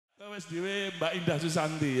Mas Dewi Mbak Indah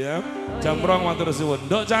Susanti ya. Jam rong matur suwun.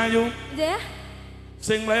 Ndok Cahayu. Ya.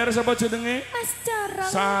 Sing layar siapa jenenge? Mas Corong.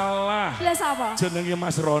 Salah. Lah sapa? Jenenge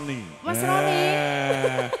Mas Roni. Mas Roni.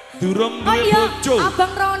 Durung duwe bojo. Abang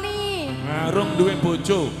Roni. Ngarung duwe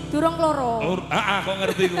bojo. Durung loro. Kok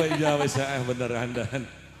ngerti kowe ya wis bener andan.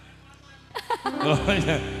 Oh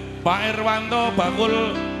iya. Pak Irwanto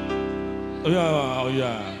bakul. Oh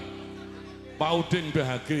iya. Pak Udin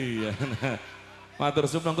BHG ya. Matur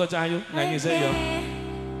suwun monggo Cahayu nyanyi sik ya.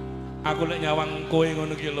 Aku lek nyawang kowe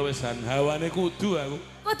ngono ki lho wisan. Hawane kudu aku.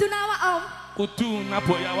 Kudu nawak Om. Kudu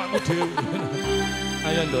naboki awakmu dhewe.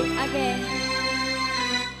 Ayo Nduk. Oke.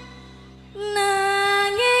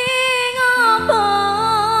 Nanging apa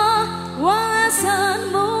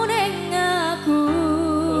wasanmu ning aku.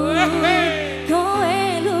 Kowe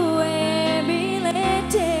luwe milih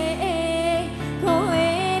kowe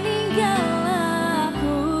ninggal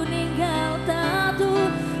aku ninggal tatu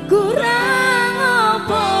kurang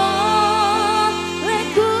apa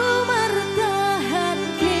leku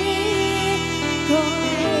mertahanke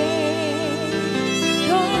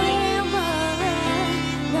kowe malah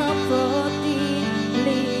ngapoti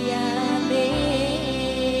liyane.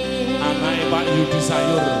 Anake Pak Yudi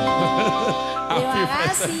Sayur. Terima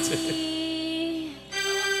kasih.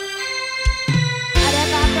 Ada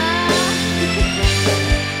kakak.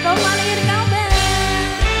 Pemalir kabar.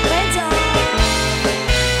 Bejo.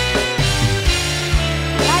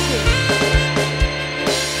 Lagi.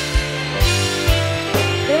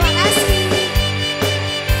 Terima kasih.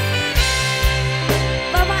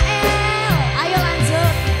 Mama El. Ayo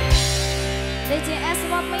lanjut. DJS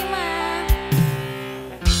Mod 5.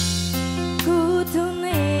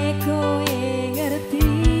 Kudune kowe ngerti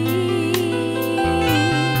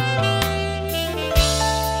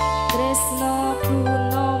tresnoku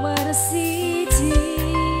nomor siji.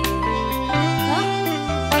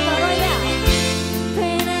 Apa ya?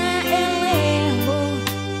 Pena elehmu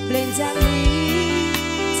blenjani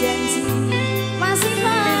janji masih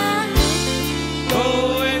bang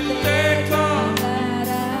Kowe teko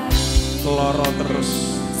loro terus.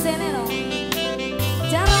 senero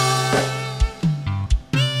jarang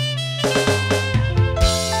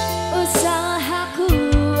usahaku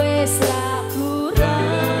wis ra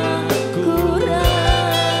kurang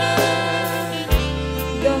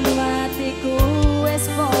domatiku wis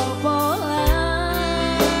popolan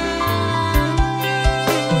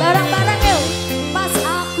barang-barang yuk pas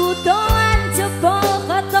aku dolan jebol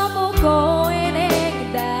ketemu kowe ning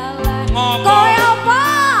dalan. Kowe apa?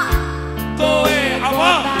 Kowe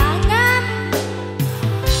apa? Tangan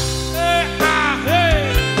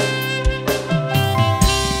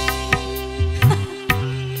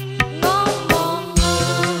ngomong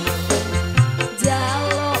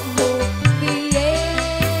jalukmu piye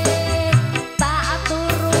tak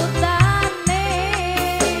turutane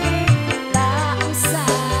tak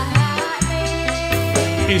usahane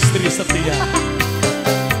Istri setia.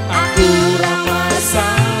 Aku ra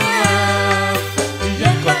masalah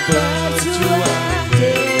yen kok berjuang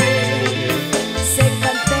dhewe. sing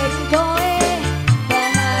penting kowe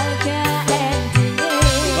bahagia endinge.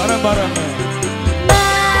 Bareng-bareng.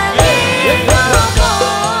 Nanging apa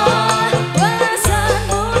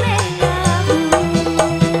wasanmu ning aku.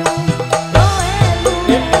 Kowe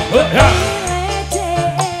luwe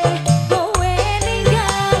kowe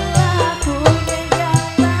ninggal aku ninggal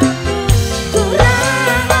aku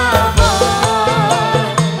kurang apa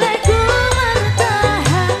leku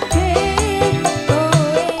mertahanke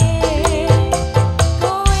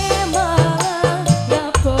kowe malah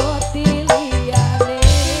ngapoti liyane.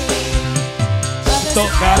 Tok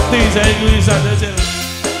ganti saya bisa Cil.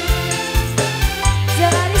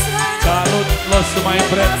 Jelariswa Salut los my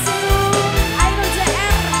friend. Ayo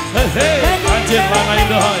JR Hei, anjir lama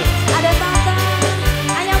indohoy. ada Tata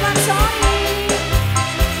Hanya Mansori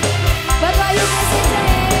Bayu SCC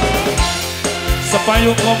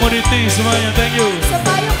Sepayung community semuanya, thank you.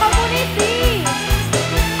 Sepayu Community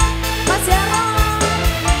Mas Jaron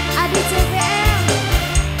Adi CPM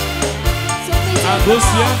Sumi Joko. Agus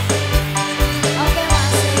ya. Oke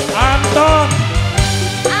masih Anton.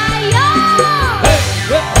 Ayo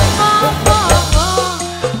ngomong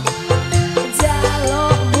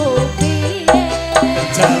jalukmu piye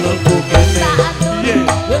Jaluk bukene. tak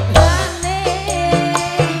turutane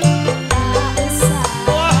tak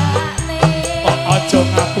usahane. Ojo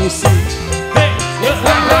ngapusi. Hey, Yen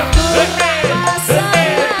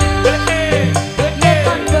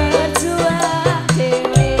kon berjuang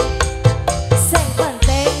dhewe, sing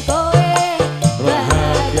penting kowe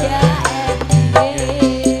bahagia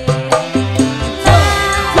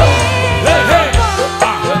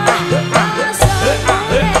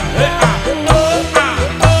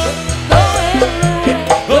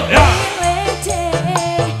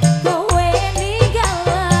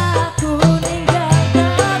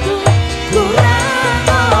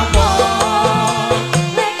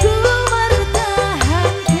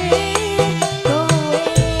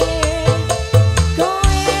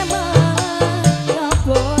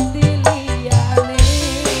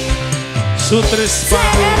Sutris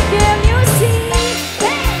CRG Music,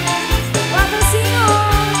 Waktu Singo,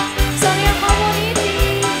 Surya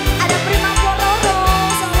Community, ada Prima Pororo,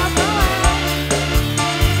 selamat malam.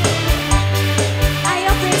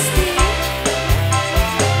 Ayo Besti.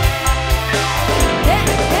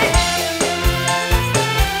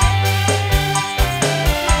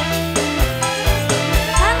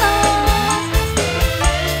 Halo.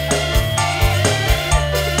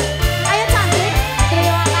 Ayo cantik,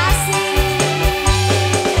 terima kasih.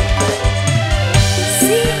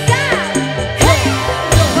 Sikat, hey,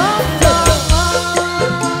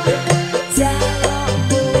 jaluk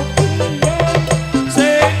buktinya,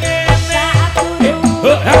 tak kudu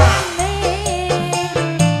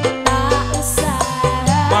tak usah.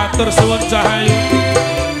 Matur suwun Cahayu.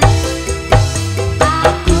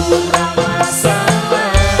 Aku ora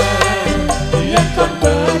masalah, yen kon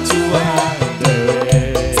berjuang dhewe.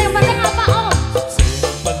 Sing penting apa, Om? Sing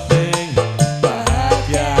penting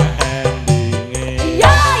bahagia endinge.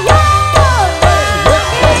 Ya ya,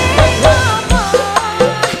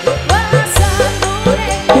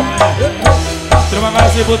 Terima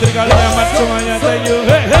kasih Putri Kali Nyamat semuanya, thank you.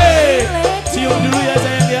 Hey hey, cium dulu ya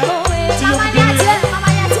sayang ya. Cium mamanya dulu. aja,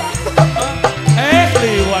 mamanya aja.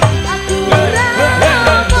 Lewat. Aku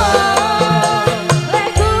rapo,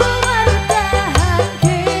 leku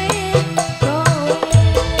bertahanke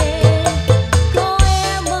kowe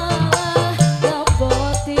malah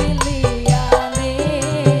ngepoti liyane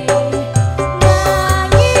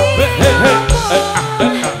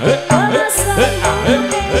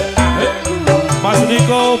Mas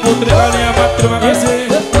Niko, Putri Kali Nyamat, terima kasih.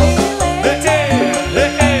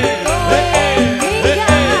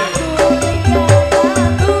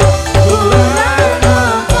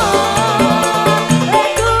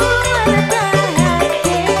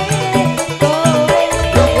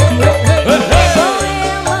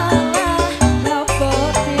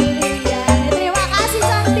 Terima kasih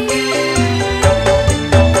Santi.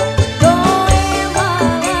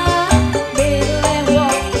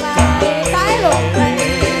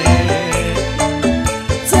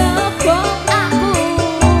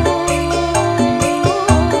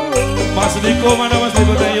 Mas Niko, mana Mas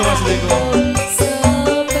Niko? Thank you Mas Niko.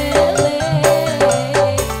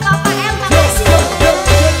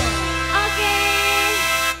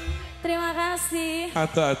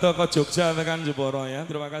 Atau kok Jogja tekan Jepara ya.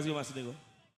 Terima kasih Mas Niko.